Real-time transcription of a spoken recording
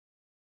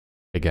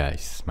Hey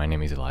guys, my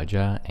name is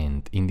Elijah,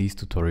 and in this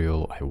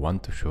tutorial I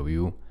want to show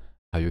you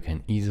how you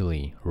can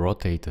easily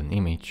rotate an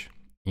image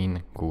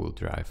in Google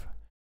Drive.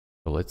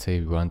 So let's say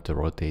we want to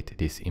rotate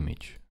this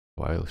image.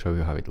 So I'll show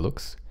you how it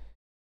looks.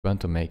 We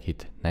want to make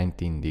it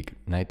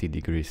 90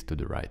 degrees to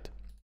the right.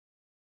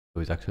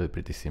 So it's actually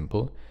pretty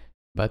simple,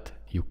 but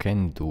you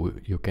can't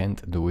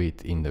do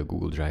it in the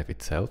Google Drive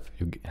itself.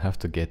 You have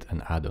to get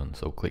an add-on.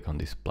 So click on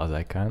this plus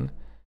icon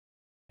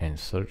and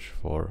search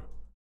for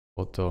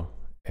Photo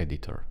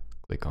Editor.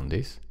 Click on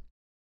this,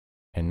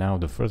 and now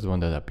the first one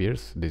that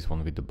appears, this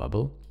one with the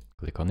bubble,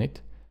 click on it,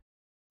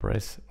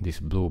 press this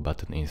blue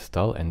button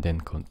install, and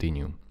then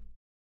continue.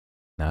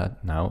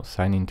 Now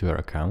sign into your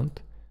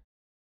account,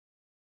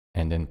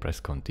 and then press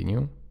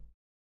continue,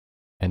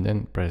 and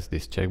then press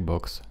this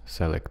checkbox,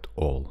 select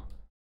all,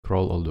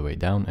 scroll all the way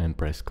down and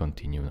press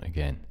continue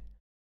again.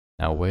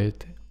 Now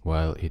wait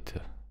while it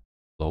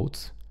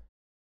loads,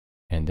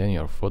 and then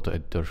your photo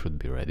editor should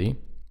be ready.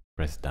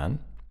 Press done,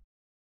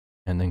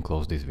 and then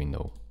close this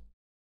window.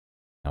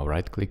 Now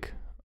right click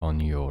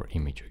on your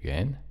image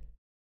again,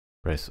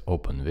 press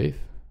open with,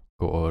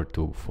 go over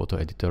to photo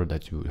editor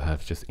that you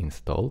have just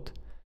installed,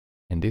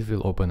 and this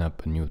will open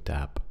up a new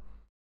tab.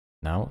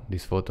 Now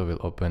this photo will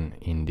open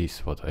in this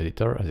photo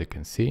editor. As you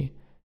can see,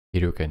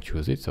 here you can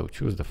choose it, so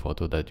choose the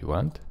photo that you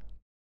want,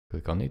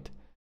 click on it,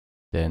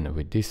 then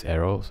with these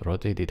arrows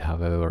rotate it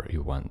however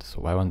you want.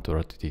 So I want to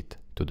rotate it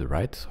to the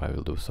right, so I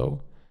will do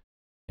so.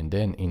 And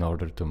then in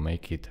order to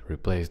make it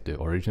replace the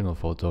original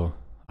photo,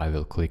 I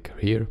will click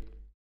here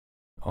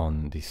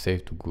on the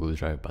Save to Google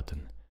Drive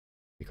button.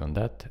 Click on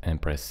that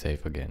and press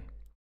Save again.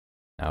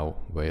 Now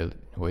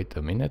wait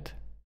a minute.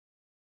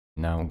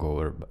 Now go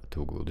over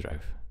to Google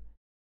Drive.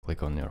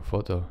 Click on your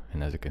photo,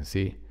 and as you can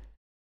see,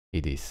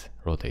 it is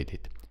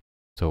rotated.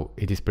 So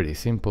it is pretty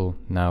simple.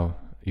 Now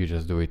you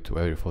just do it to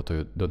every photo.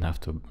 You don't have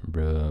to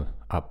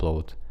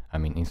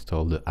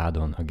install the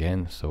add-on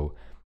again. So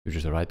you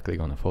just right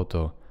click on a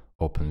photo,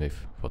 open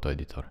with photo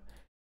editor.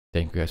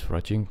 Thank you guys for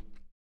watching.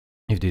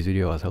 If this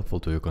video was helpful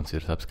to you,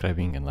 consider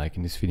subscribing and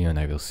liking this video, and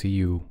I will see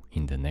you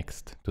in the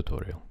next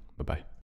tutorial. Bye bye.